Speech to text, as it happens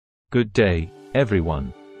Good day,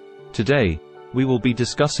 everyone. Today, we will be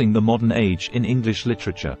discussing the modern age in English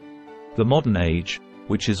literature. The modern age,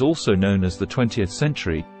 which is also known as the 20th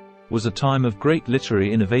century, was a time of great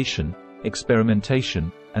literary innovation,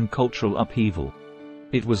 experimentation, and cultural upheaval.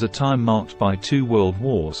 It was a time marked by 2 world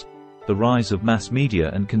wars, the rise of mass media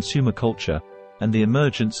and consumer culture, and the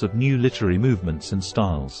emergence of new literary movements and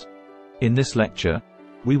styles. In this lecture,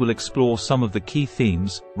 we will explore some of the key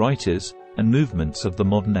themes, writers, and movements of the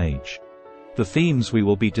modern age. The themes we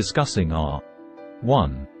will be discussing are: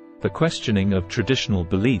 1. The questioning of traditional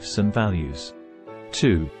beliefs and values.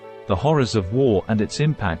 2. The horrors of war and its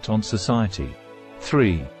impact on society.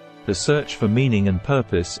 3. The search for meaning and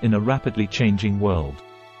purpose in a rapidly changing world.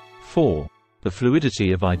 4. The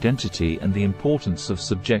fluidity of identity and the importance of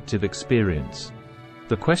subjective experience.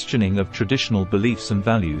 The questioning of traditional beliefs and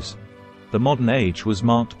values. The modern age was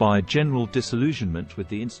marked by a general disillusionment with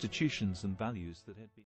the institutions and values that had been